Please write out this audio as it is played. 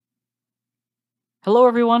Hello,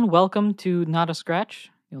 everyone. Welcome to Not a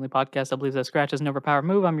Scratch, the only podcast that believes that Scratch is an overpowered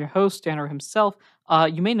move. I'm your host, Tanner himself.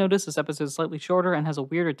 You may notice this episode is slightly shorter and has a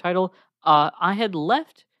weirder title. I had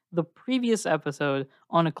left the previous episode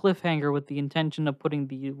on a cliffhanger with the intention of putting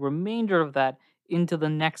the remainder of that into the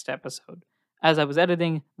next episode. As I was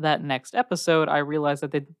editing that next episode, I realized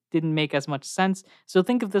that it didn't make as much sense. So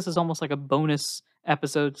think of this as almost like a bonus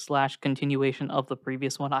episode slash continuation of the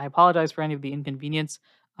previous one. I apologize for any of the inconvenience.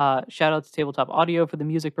 Shout out to Tabletop Audio for the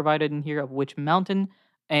music provided in here of Witch Mountain.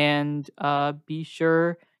 And be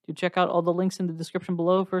sure to check out all the links in the description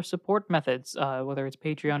below for support methods, whether it's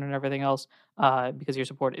Patreon and everything else, because your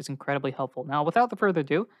support is incredibly helpful. Now, without the further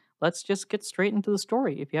ado, let's just get straight into the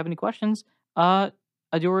story. If you have any questions,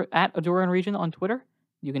 Adora at Adora and Region on Twitter.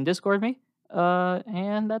 You can Discord me.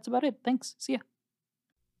 And that's about it. Thanks. See ya.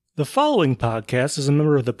 The following podcast is a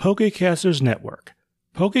member of the Pokecasters Network.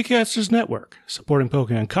 Pokecasters Network, supporting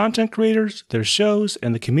Pokemon content creators, their shows,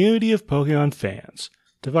 and the community of Pokemon fans.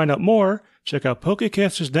 To find out more, check out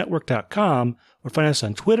PokecastersNetwork.com or find us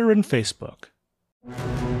on Twitter and Facebook.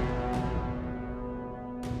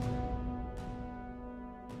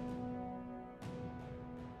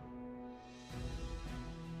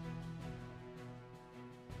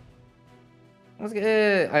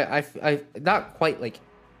 I not quite like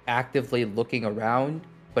actively looking around,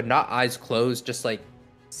 but not eyes closed, just like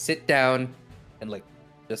sit down and like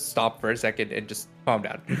just stop for a second and just calm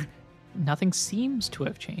down. Nothing seems to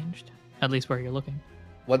have changed, at least where you're looking.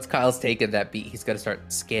 Once Kyle's taken that beat, he's gonna start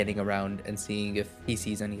scanning around and seeing if he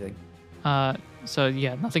sees anything. So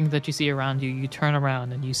yeah, nothing that you see around you. You turn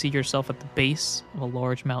around and you see yourself at the base of a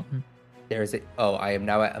large mountain. There's a I am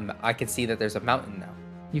now at I can see that there's a mountain now.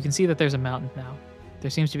 You can see that there's a mountain now. There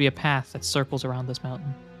seems to be a path that circles around this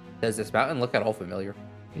mountain. Does this mountain look at all familiar?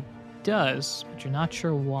 It does, but you're not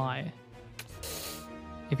sure why.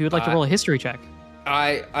 If you would like to roll a history check.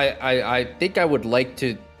 I think I would like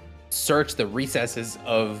to search the recesses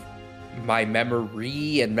of my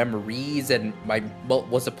memory and memories and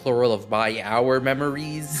what's the plural of our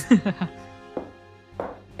memories?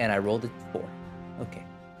 And I rolled a 4. Okay.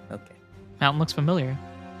 Mountain looks familiar.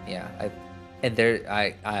 Yeah,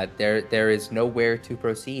 there is nowhere to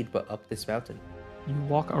proceed but up this mountain. You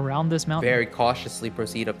walk around this mountain. Very cautiously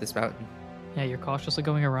proceed up this mountain. Yeah, you're cautiously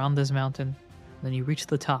going around this mountain. Then you reach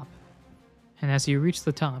the top. And as you reach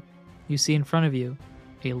the top, you see in front of you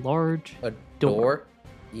a large door.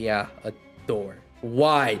 Yeah, a door.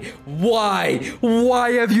 Why?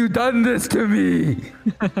 Why have you done this to me?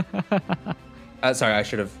 Sorry, I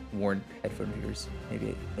should have warned headphone viewers.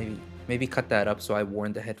 Maybe cut that up so I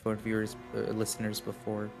warned the headphone viewers, listeners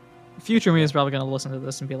before. Future me is probably going to listen to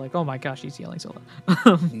this and be like, oh my gosh, he's yelling so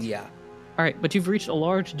loud. Yeah. All right, but you've reached a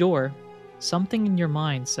large door. Something in your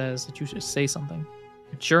mind says that you should say something.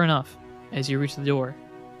 And sure enough, as you reach the door,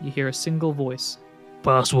 you hear a single voice.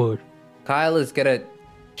 Password. Kyle is going to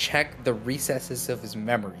check the recesses of his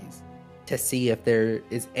memories to see if there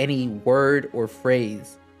is any word or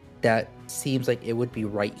phrase that seems like it would be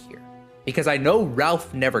right here. Because I know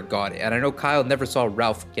Ralph never got it, and I know Kyle never saw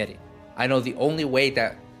Ralph get it. I know the only way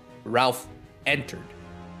that Ralph entered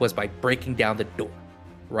was by breaking down the door,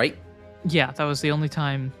 right? Yeah, that was the only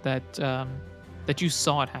time that that you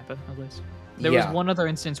saw it happen, at least. There was one other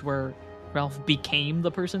instance where Ralph became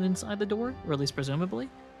the person inside the door, or at least presumably.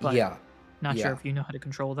 But not sure if you know how to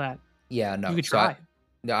control that. Yeah, no. You could try.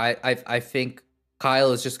 I think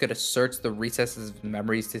Kyle is just going to search the recesses of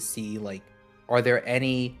memories to see, like, are there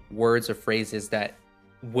any words or phrases that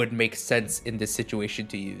would make sense in this situation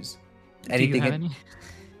to use?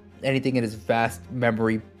 Anything in his vast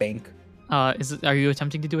memory bank. Are you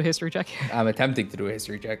attempting to do a history check? I'm attempting to do a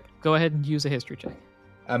history check. Go ahead and use a history check.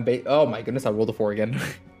 Oh my goodness, I rolled a 4 again.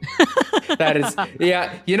 That is,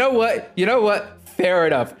 yeah, you know what? Fair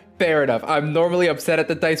enough. I'm normally upset at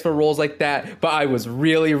the dice for rolls like that, but I was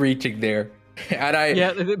really reaching there. And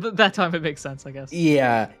yeah, that time it makes sense, I guess.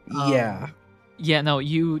 Yeah. Yeah, no,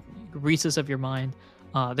 you recess of your mind.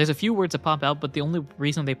 There's a few words that pop out, but the only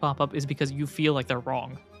reason they pop up is because you feel like they're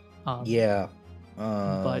wrong.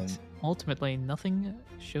 But ultimately, nothing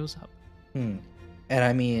shows up. And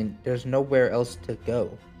I mean, there's nowhere else to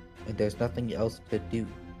go, and there's nothing else to do.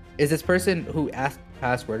 Is this person who asked the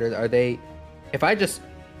password, are they? If I just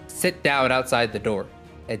sit down outside the door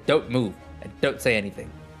and don't move and don't say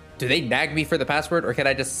anything, do they nag me for the password, or can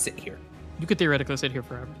I just sit here? You could theoretically sit here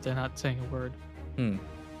forever. They're not saying a word.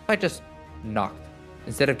 I just knocked.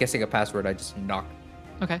 Instead of guessing a password, I just knocked.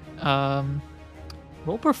 Okay.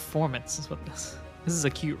 Roll performance is what it is. This is a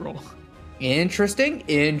cute roll. Interesting.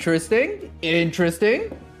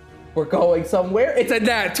 We're going somewhere. It's a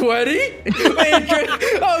nat 20.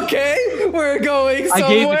 Okay, we're going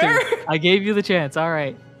somewhere. I gave you the chance. All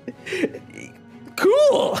right.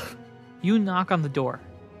 Cool. You knock on the door,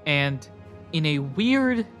 and in a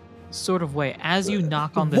weird sort of way, as you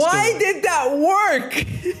knock on this Why door, did that work?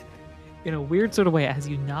 in a weird sort of way, as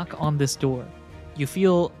you knock on this door, you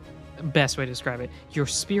feel, best way to describe it, your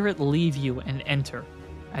spirit leave you and enter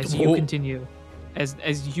as you Whoa. continue,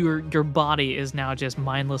 as your body is now just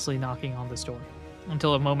mindlessly knocking on this door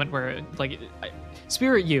until a moment where, like,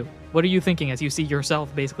 spirit you, what are you thinking as you see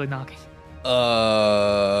yourself basically knocking?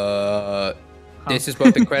 This is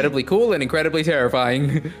both incredibly cool and incredibly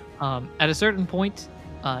terrifying. At a certain point,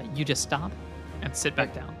 you just stop and sit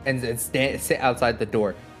back down. And sit outside the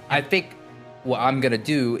door. I think what I'm gonna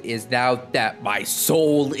do is, now that my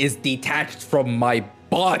soul is detached from my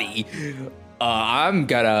body, I'm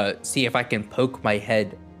gonna see if I can poke my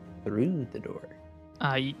head through the door.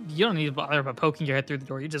 You don't need to bother about poking your head through the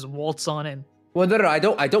door. You just waltz on in. Well, no, I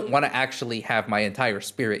don't want to actually have my entire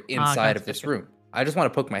spirit inside of gotcha. this room. I just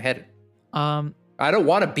want to poke my head in. I don't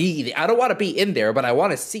want to be in there, but I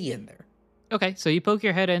want to see in there. Okay, so you poke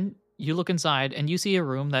your head in, you look inside, and you see a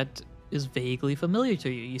room that is vaguely familiar to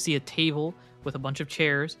you. You see a table with a bunch of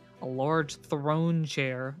chairs, a large throne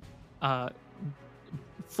chair,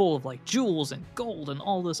 full of like jewels and gold and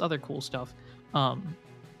all this other cool stuff.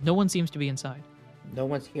 No one seems to be inside. No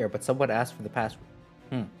one's here, but someone asked for the password.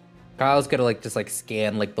 Kyle's gonna just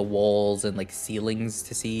scan the walls and ceilings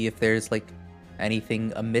to see if there's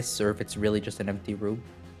anything amiss or if it's really just an empty room.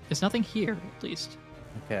 There's nothing here, at least.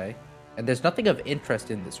 Okay. And there's nothing of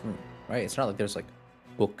interest in this room, right? It's not like there's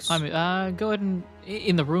books. I mean, go ahead and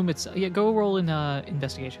in the room. It's go roll in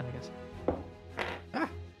investigation, I guess.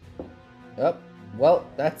 Oh, well,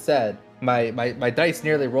 that's sad. My dice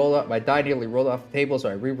nearly rolled up. My die nearly rolled off the table, so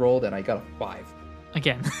I re-rolled and I got a 5.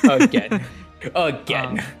 Again.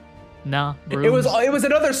 Again. Nah. It was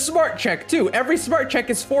another smart check too. Every smart check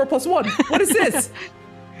is 4 + 1. What is this?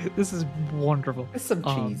 This is wonderful. It's some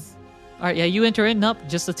cheese. All right, yeah, you enter in. Nope,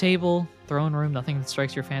 just a table, throne room, nothing that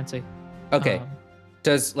strikes your fancy. Okay.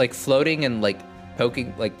 Does floating and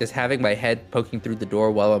poking, just having my head poking through the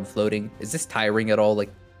door while I'm floating, is this tiring at all?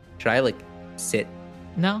 Should I sit?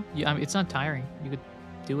 No, I mean, it's not tiring. You could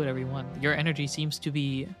do whatever you want. Your energy seems to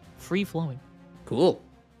be free flowing. Cool.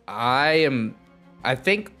 I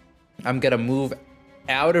think I'm gonna move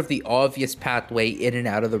out of the obvious pathway in and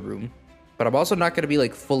out of the room, but I'm also not gonna be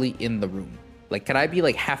fully in the room. Can I be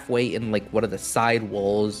halfway in one of the side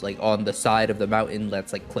walls, on the side of the mountain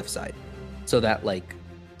that's cliffside, so that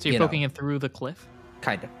So you're poking it through the cliff?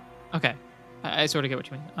 Kinda. Okay, I sort of get what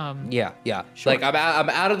you mean. Yeah. Sure. I'm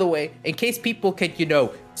out of the way in case people can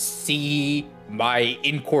see my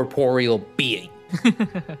incorporeal being.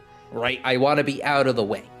 Right? I want to be out of the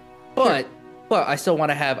way, but I still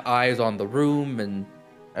want to have eyes on the room and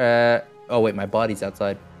oh wait, my body's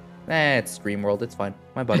outside. It's Dream World. It's fine.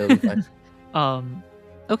 My body will be fine.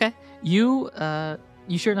 Okay. You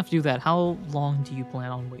sure enough do that. How long do you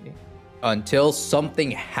plan on waiting? Until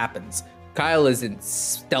something happens. Kyle is in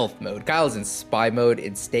stealth mode. Kyle is in spy mode,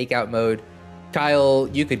 in stakeout mode. Kyle,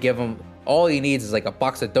 you could give him all he needs is a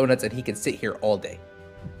box of donuts and he can sit here all day.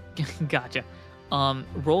 Gotcha.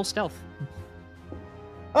 Roll stealth.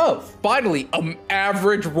 Oh, finally,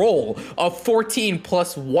 average roll. A 14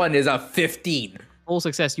 + 1 is a 15. Full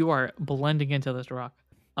success. You are blending into this rock.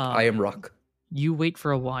 I am rock. You wait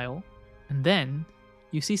for a while, and then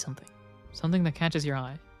you see something. Something that catches your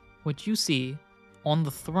eye. What you see on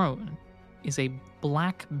the throne is a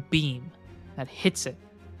black beam that hits it,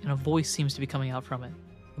 and a voice seems to be coming out from it.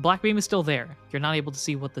 The black beam is still there. You're not able to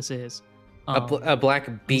see what this is. A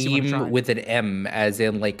black beam with an M, as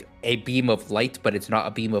in a beam of light, but it's not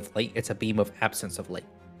a beam of light. It's a beam of absence of light.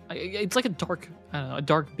 It's like a dark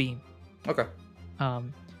beam. Okay.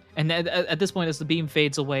 And at this point, as the beam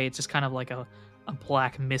fades away, it's just kind of like a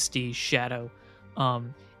black, misty shadow.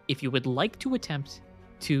 If you would like to attempt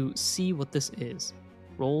to see what this is,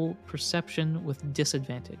 roll perception with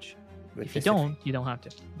disadvantage. If you don't have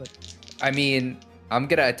to. But I mean, I'm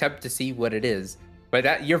gonna attempt to see what it is.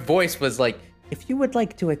 But your voice was if you would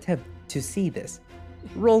like to attempt to see this,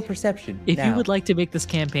 roll perception. If you would like to make this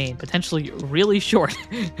campaign potentially really short,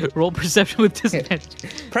 roll perception with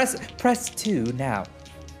disadvantage. Press 2 now.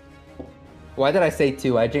 Why did I say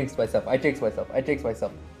 2? I jinxed myself. No,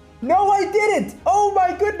 I didn't! Oh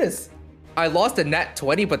my goodness! I lost a nat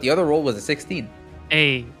 20, but the other roll was a 16.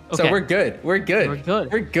 Hey, okay. So we're good.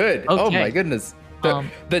 Okay. Oh my goodness.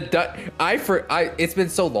 It's been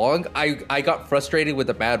so long. I got frustrated with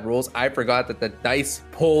the bad rolls. I forgot that the dice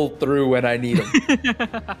pull through when I need them.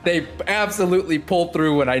 They absolutely pull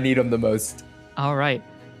through when I need them the most. All right.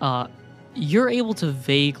 you're able to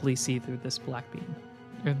vaguely see through this black beam,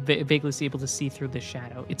 or vaguely able to see through this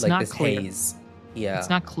shadow. It's like not this clear. haze. Yeah. It's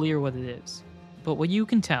not clear what it is. But what you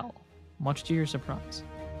can tell, much to your surprise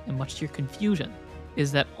and much to your confusion,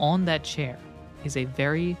 is that on that chair is a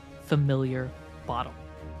very familiar bottle.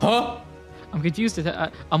 Huh? I'm confused.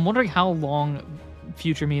 I'm wondering how long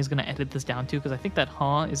future me is going to edit this down to, because I think that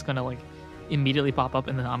is going to like immediately pop up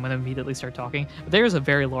and then I'm going to immediately start talking. But there's a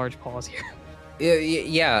very large pause here.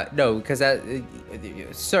 Yeah, no, because that,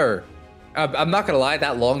 sir, I'm not gonna lie.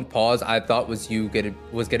 That long pause I thought was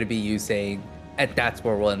gonna be you saying, and that's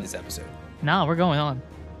where we'll end this episode. Nah, we're going on.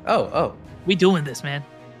 Oh, We doing this, man.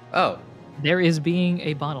 oh. There is being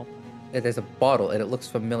a bottle. There's a bottle and it looks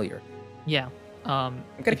familiar. Yeah. I'm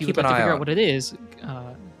gonna if you keep would an like to eye figure on. out what it is,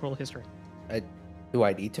 roll history. Do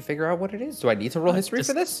I need to figure out what it is? Do I need to roll history just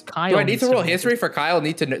for this? Kyle Do I need needs to to roll roll history for Kyle?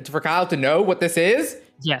 For Kyle to know what this is?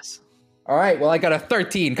 Yes. All right. Well, I got a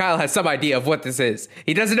 13. Kyle has some idea of what this is.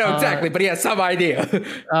 He doesn't know exactly, but he has some idea.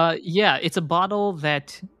 Yeah, it's a bottle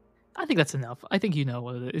that I think that's enough. I think you know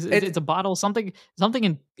what it is. It's a bottle, something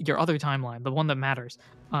in your other timeline, the one that matters.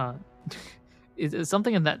 It's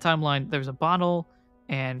something in that timeline. There's a bottle,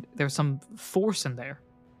 and there's some force in there,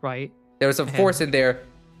 right? There's some force in there.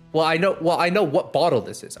 Well, I know what bottle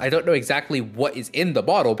this is. I don't know exactly what is in the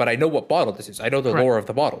bottle, but I know what bottle this is. I know the lore of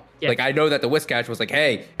the bottle. Yeah. Like I know that the Whiscash was like,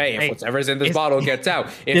 hey, if whatever's in this bottle gets out,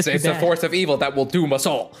 it's a bad. force of evil that will doom us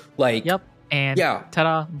all. Like, Yep. And Yeah.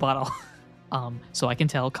 ta-da, bottle. So I can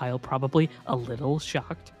tell Kyle probably a little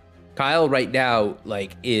shocked. Kyle right now,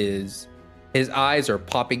 like, his eyes are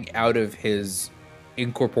popping out of his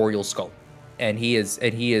incorporeal skull, and he is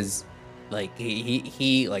like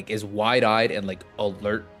he like is wide-eyed and like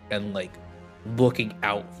alert and like looking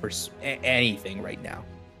out for anything right now.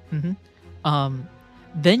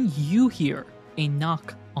 Then you hear a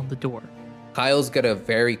knock on the door. Kyle's gonna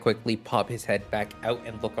very quickly pop his head back out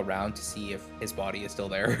and look around to see if his body is still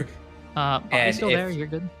there. Body's And still there. You're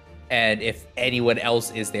good. And if anyone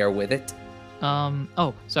else is there with it.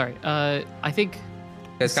 Oh, sorry. I think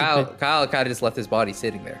Because Kyle kind of just left his body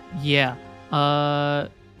sitting there. yeah.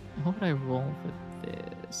 What would I roll for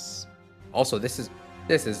this? Also, this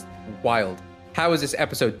is wild. How is this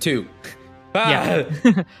episode 2?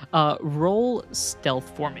 Yeah. Roll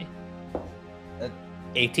stealth for me.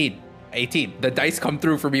 18. The dice come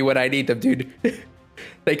through for me when I need them, dude.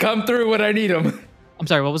 They come through when I need them. I'm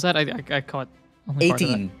sorry. What was that? I caught only part of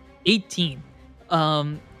that. 18.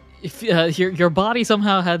 18. If your body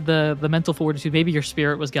somehow had the mental fortitude, maybe your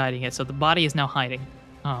spirit was guiding it, so the body is now hiding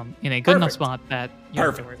in a good enough spot that you don't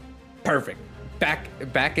have to worry. Perfect.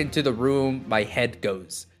 Back into the room my head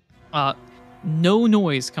goes. No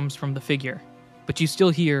noise comes from the figure, but you still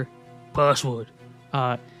hear password.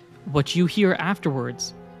 What you hear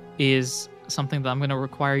afterwards is something that I'm going to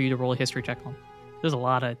require you to roll a history check on.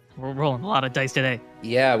 We're rolling a lot of dice today.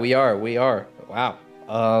 Yeah, we are. Wow.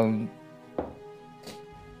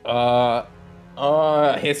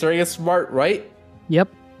 History is smart, right? Yep.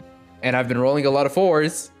 And I've been rolling a lot of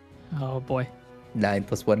 4s. Oh boy. 9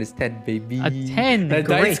 + 1 is 10, baby. A 10. The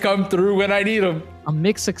Great. dice come through when I need them. A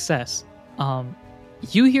mixed success.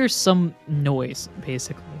 You hear some noise,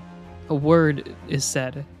 basically. A word is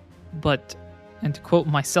said, but, and to quote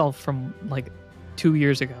myself from like 2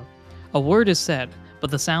 years ago, a word is said,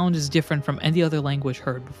 but the sound is different from any other language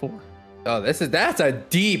heard before. Oh, that's a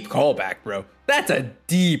deep callback, bro. That's a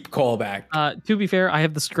deep callback. To be fair, I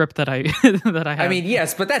have the script that I that I have. I mean,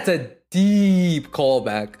 yes, but that's a deep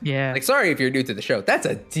callback. Yeah. Like, sorry if you're new to the show. That's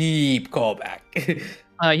a deep callback.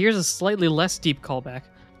 Here's a slightly less deep callback.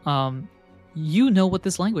 You know what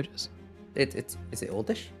this language is. Is it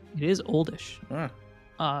oldish? It is oldish.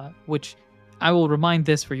 Huh. Which I will remind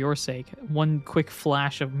this for your sake. One quick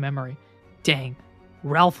flash of memory. Dang,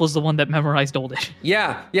 Ralph was the one that memorized oldish.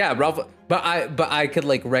 Yeah, Ralph. But I could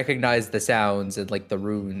like recognize the sounds and like the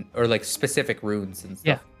rune or like specific runes and stuff.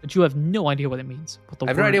 Yeah, but you have no idea what it means. I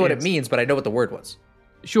have no idea what it means, but I know what the word was.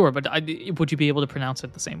 Sure, but would you be able to pronounce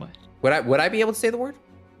it the same way? Would I be able to say the word?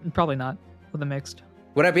 Probably not. With a mixed.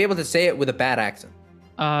 Would I be able to say it with a bad accent?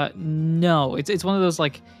 No. It's one of those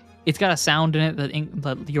like, it's got a sound in it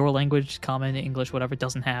that your language, common English, whatever,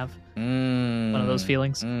 doesn't have. One of those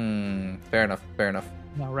feelings. Fair enough.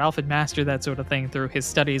 Now, Ralph had mastered that sort of thing through his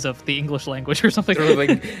studies of the English language or something.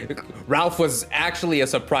 Ralph was actually a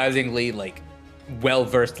surprisingly like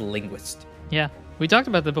well-versed linguist. Yeah, we talked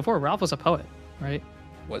about that before. Ralph was a poet, right?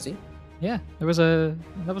 Was he? Yeah, that was a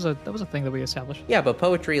thing that we established. Yeah, but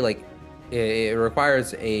poetry like it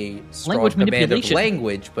requires a strong Language command of manipulation.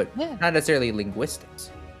 language, but Yeah. not necessarily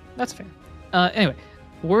linguistics. That's fair. Anyway,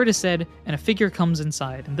 word is said, and a figure comes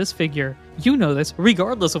inside. And this figure, you know this,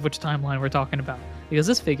 regardless of which timeline we're talking about, because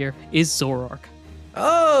this figure is Zoroark.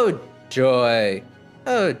 Oh, joy.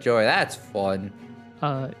 Oh, joy. That's fun.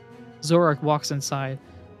 Zoroark walks inside.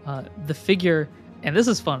 The figure, and this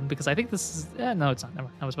is fun because I think this is. No, it's not. Never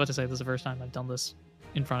mind. I was about to say this is the first time I've done this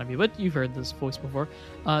in front of you, but you've heard this voice before.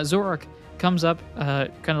 Zoroark comes up,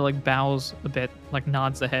 kind of like bows a bit, like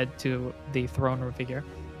nods the head to the throne room figure.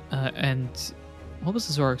 And what was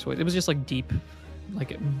the Zoroark's voice? It was just like deep,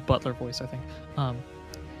 like butler voice, I think.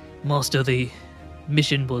 Master, the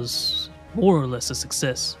mission was more or less a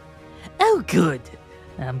success. Oh, good.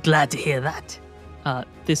 I'm glad to hear that.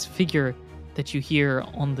 This figure that you hear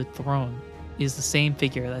on the throne is the same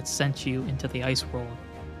figure that sent you into the ice world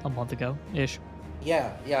a month ago-ish.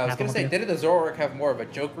 Yeah, I was gonna say, didn't the Zoroark have more of a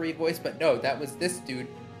jokery voice? But no, that was this dude,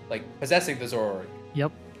 like, possessing the Zoroark.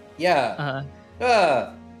 Yep. Yeah.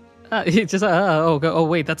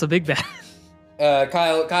 Wait, that's a big bad.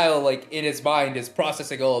 Kyle, like, in his mind is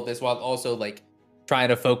processing all of this while also, like, trying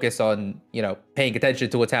to focus on, paying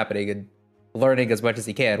attention to what's happening and learning as much as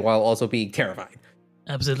he can while also being terrified.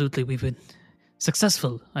 Absolutely, we've been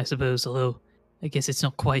successful, I suppose, although I guess it's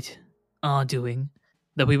not quite our doing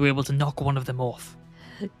that we were able to knock one of them off.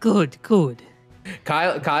 Good.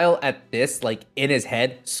 Kyle at this, like, in his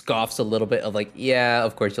head, scoffs a little bit of like, yeah,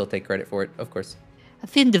 of course you'll take credit for it, of course.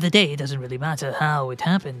 At the end of the day, it doesn't really matter how it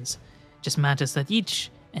happens. It just matters that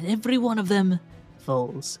each and every one of them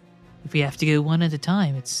falls. If we have to go one at a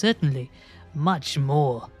time, it's certainly much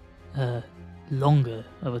more, longer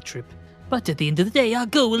of a trip. But at the end of the day, our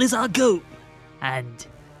goal is our goal. And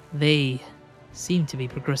they seem to be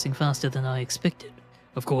progressing faster than I expected.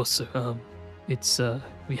 Of course,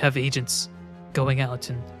 we have agents going out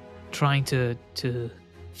and trying to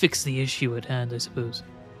fix the issue at hand, I suppose.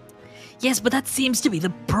 Yes, but that seems to be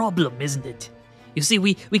the problem, isn't it? You see,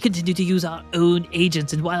 we continue to use our own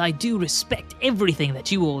agents, and while I do respect everything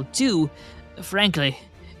that you all do, frankly,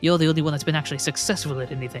 you're the only one that's been actually successful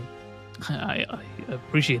at anything. I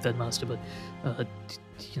appreciate that, Master, but,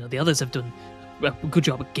 the others have done a good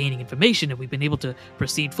job at gaining information, and we've been able to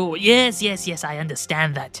proceed forward. Yes, I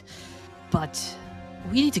understand that. But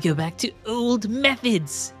we need to go back to old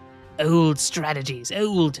methods, old strategies,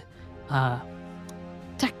 old,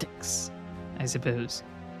 tactics, I suppose.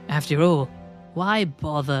 After all, why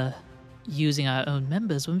bother using our own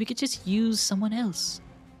members when we could just use someone else?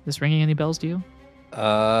 This ringing any bells to you?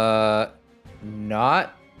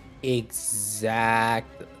 Not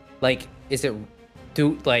exact. Like,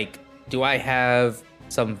 do I have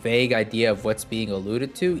some vague idea of what's being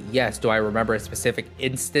alluded to? Yes. Do I remember a specific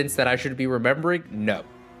instance that I should be remembering? No.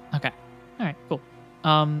 Okay. All right, cool.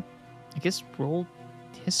 I guess roll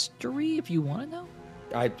history if you want to know.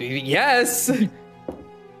 Yes.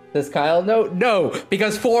 Does Kyle know? No,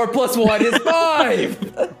 because 4 + 1 is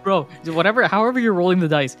 5. Bro, however you're rolling the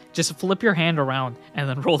dice, just flip your hand around and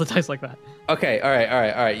then roll the dice like that. Okay, all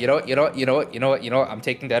right. You know what? I'm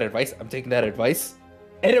taking that advice.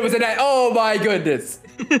 And it was a net. Oh my goodness.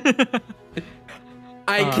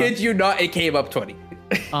 I kid you not, it came up 20.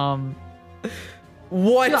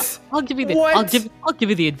 What? Yeah, I'll give you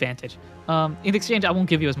the advantage. In exchange, I won't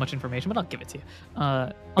give you as much information, but I'll give it to you.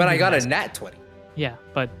 But I got a nat 20. Yeah,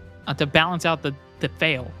 but to balance out the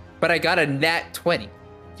fail. But I got a nat 20.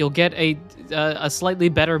 You'll get a slightly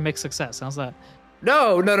better mixed success. How's that?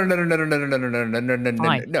 No. Fine.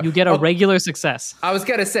 You get a regular success. I was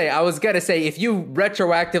gonna say, if you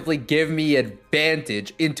retroactively give me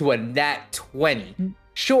advantage into a nat 20,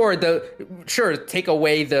 sure, take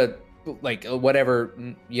away the whatever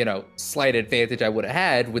slight advantage I would have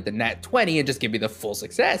had with the nat 20 and just give me the full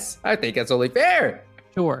success. I think that's only fair.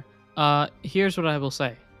 Sure. Here's what I will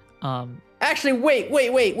say. Actually, wait.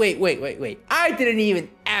 I didn't even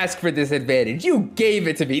ask for this advantage. You gave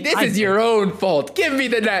it to me. This is your own fault. Give me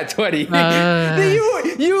the nat 20.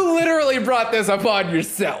 You literally brought this upon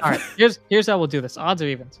yourself. All right, here's how we'll do this. Odds or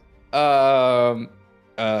evens? For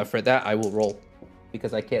that, I will roll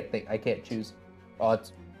because I can't choose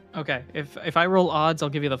odds. Okay, if I roll odds, I'll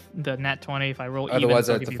give you the nat 20. If I roll evens,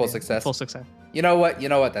 I'll give you the full success. Full success. You know what?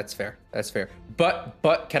 That's fair.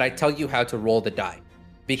 But can I tell you how to roll the die?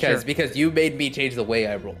 Because you made me change the way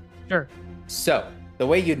I roll. Sure. So the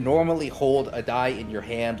way you normally hold a die in your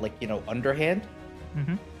hand, underhand,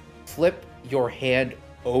 flip your hand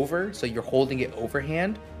over so you're holding it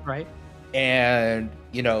overhand. Right. And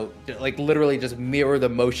literally just mirror the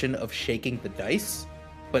motion of shaking the dice.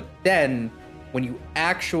 But then when you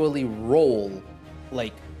actually roll,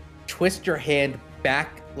 twist your hand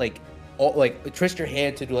back, twist your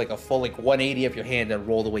hand to do a full 180 of your hand and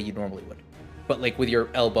roll the way you normally would. But with your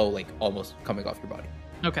elbow almost coming off your body.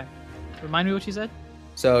 Okay. Remind me what you said?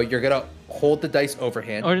 So you're gonna hold the dice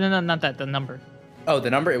overhand. Or no, not that. The number. Oh, the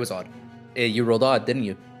number, it was odd. You rolled odd, didn't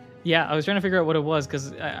you? Yeah, I was trying to figure out what it was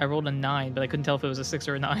because I rolled a 9, but I couldn't tell if it was a 6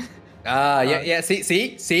 or a 9. Yeah.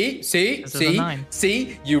 See,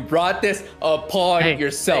 you brought this upon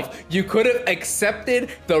yourself. Hey. You could have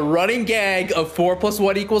accepted the running gag of 4 +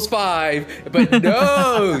 1 = 5, but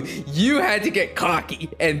no, you had to get cocky,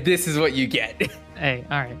 and this is what you get. Hey,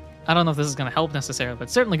 all right. I don't know if this is going to help necessarily, but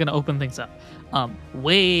it's certainly going to open things up.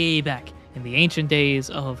 Way back in the ancient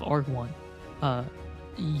days of Arc 1,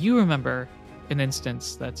 you remember an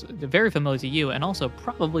instance that's very familiar to you and also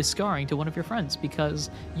probably scarring to one of your friends because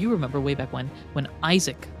you remember way back when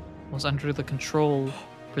Isaac was under the control,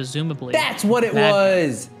 presumably. That's what it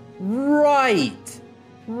was. Right.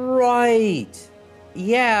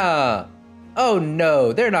 Yeah. Oh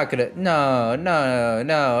no, they're not gonna. No,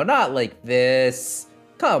 not like this.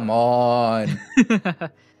 Come on.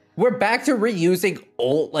 We're back to reusing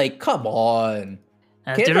old. Like, come on.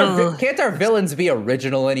 Can't our villains be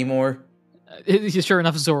original anymore? Sure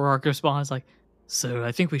enough, Zoroark responds like, "So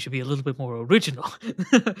I think we should be a little bit more original."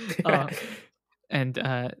 And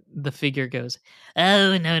the figure goes,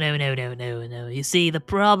 "Oh, no. You see, the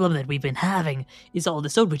problem that we've been having is all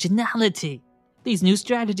this originality. These new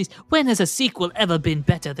strategies. When has a sequel ever been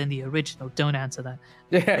better than the original? Don't answer that."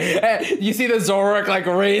 You see the Zoroark like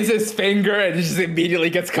raise his finger and it just immediately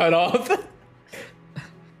gets cut off.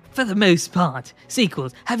 For the most part,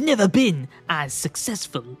 sequels have never been as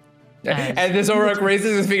successful. And the Zoroark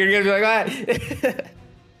raises his finger again and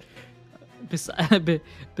be like,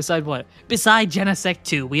 Beside what? Beside Genesect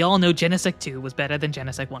 2. We all know Genesect 2 was better than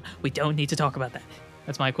Genesect 1. We don't need to talk about that.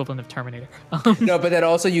 That's my equivalent of Terminator. No, but then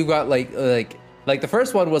also you got like the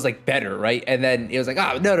first one was like better, right? And then it was like,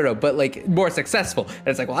 oh, no, but like more successful. And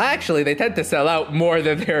it's like, well, actually, they tend to sell out more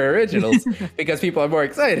than their originals because people are more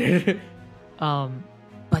excited.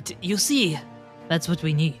 But you see, that's what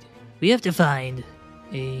we need. We have to find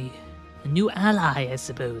a new ally, I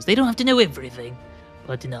suppose. They don't have to know everything,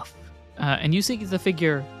 but enough. And you see the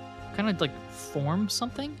figure kind of like form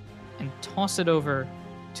something and toss it over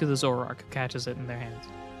to the Zoroark, who catches it in their hands,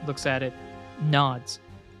 looks at it, nods,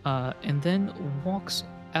 and then walks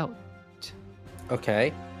out.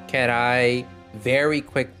 Okay. Can I very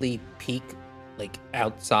quickly peek like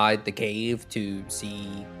outside the cave to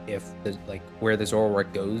see if the where the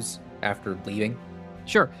Zoroark goes after leaving?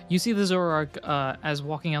 Sure. You see the Zoroark as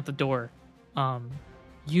walking out the door,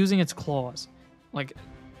 using its claws, like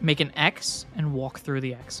make an X and walk through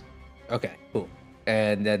the X. Okay, cool.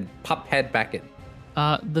 And then pop head back in.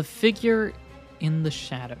 The figure in the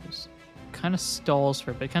shadows kind of stalls for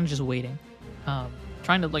a bit, kind of just waiting,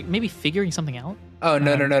 trying to like maybe figuring something out. Oh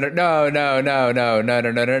no!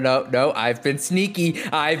 I've been sneaky.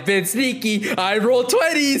 I roll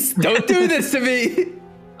 20s. Don't do this to me.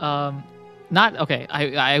 Not okay.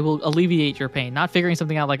 I will alleviate your pain. Not figuring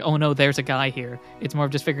something out like, oh no, there's a guy here. It's more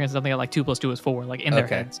of just figuring something out like 2 + 2 is 4, like in their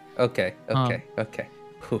heads. Okay. Because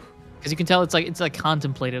you can tell it's like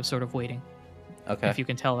contemplative sort of waiting. Okay. If you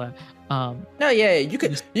can tell that. No, yeah, you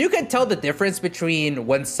can tell the difference between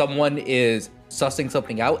when someone is sussing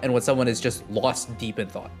something out and when someone is just lost deep in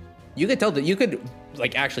thought. You could tell that you could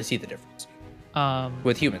like actually see the difference.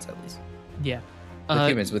 With humans at least. Yeah. With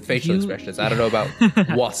humans with facial expressions. I don't know about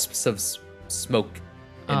wasps of smoke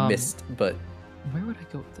and mist, but where would I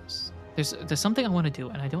go with this? There's something I want to do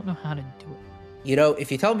and I don't know how to do it. You know,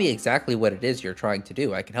 if you tell me exactly what it is you're trying to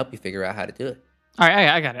do, I can help you figure out how to do it. All right,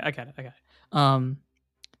 I got it.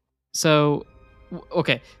 So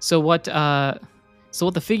what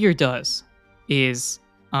the figure does is,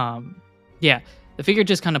 the figure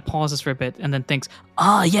just kind of pauses for a bit and then thinks,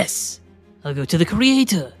 yes, I'll go to the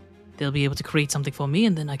creator. They'll be able to create something for me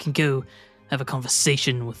and then I can go have a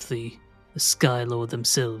conversation with the Sky Lord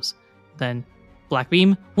themselves. Then black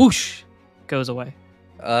beam, whoosh, goes away.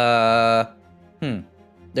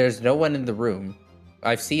 There's no one in the room.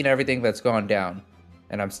 I've seen everything that's gone down,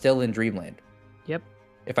 and I'm still in Dreamland. Yep.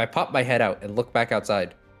 If I pop my head out and look back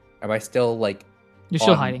outside, am I still like... You're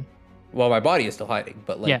still hiding. Well, my body is still hiding,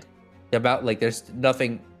 but like... Yeah.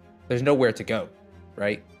 There's nowhere to go,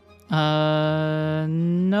 right?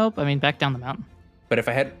 Nope. I mean, back down the mountain. But if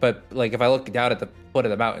I look down at the foot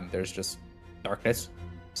of the mountain, there's just darkness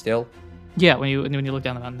still. Yeah, when you look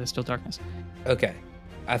down the mountain, there's still darkness. Okay.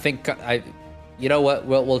 I think you know what?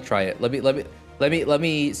 We'll try it. Let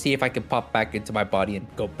me see if I can pop back into my body and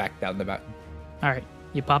go back down the mountain. All right.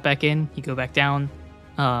 You pop back in, you go back down.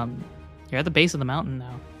 You're at the base of the mountain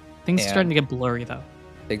now. Things are starting to get blurry though.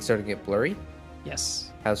 Things starting to get blurry?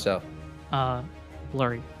 Yes. How so?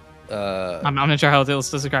 Blurry. I'm not sure how else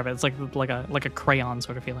to describe it. It's like a crayon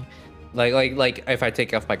sort of feeling. Like if I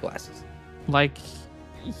take off my glasses. Like,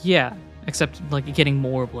 yeah, except like getting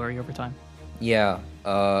more blurry over time. Yeah.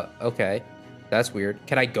 Okay. That's weird.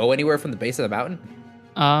 Can I go anywhere from the base of the mountain?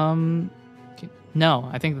 No.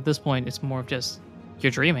 I think at this point it's more of just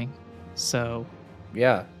you're dreaming. So.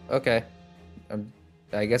 Yeah. Okay.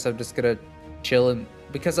 I guess I'm just gonna chill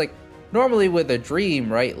because like normally with a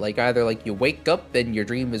dream, right? Like either like you wake up and your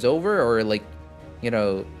dream is over, or like, you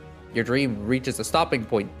know, your dream reaches a stopping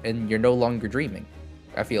point and you're no longer dreaming.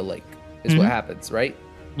 I feel like is what happens, right?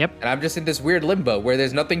 Yep. And I'm just in this weird limbo where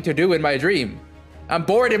there's nothing to do in my dream. I'm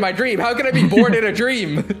bored in my dream. How can I be bored in a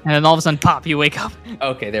dream? And then all of a sudden, pop, you wake up.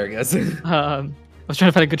 Okay, there it goes. I was trying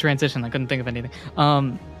to find a good transition. I couldn't think of anything.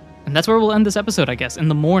 And that's where we'll end this episode, I guess. In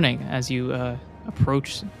the morning, as you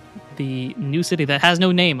approach the new city that has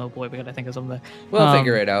no name. Oh boy, we gotta think of something. We'll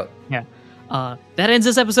figure it out. Yeah. That ends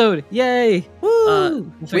this episode. Yay! Woo!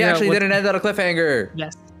 We actually didn't end on a cliffhanger.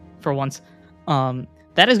 Yes, for once.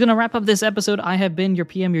 That is gonna wrap up this episode. I have been your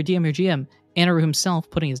PM, your DM, your GM, Anaru himself,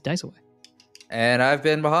 putting his dice away. And I've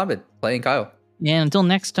been Mohammed, playing Kyle. And until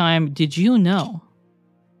next time, did you know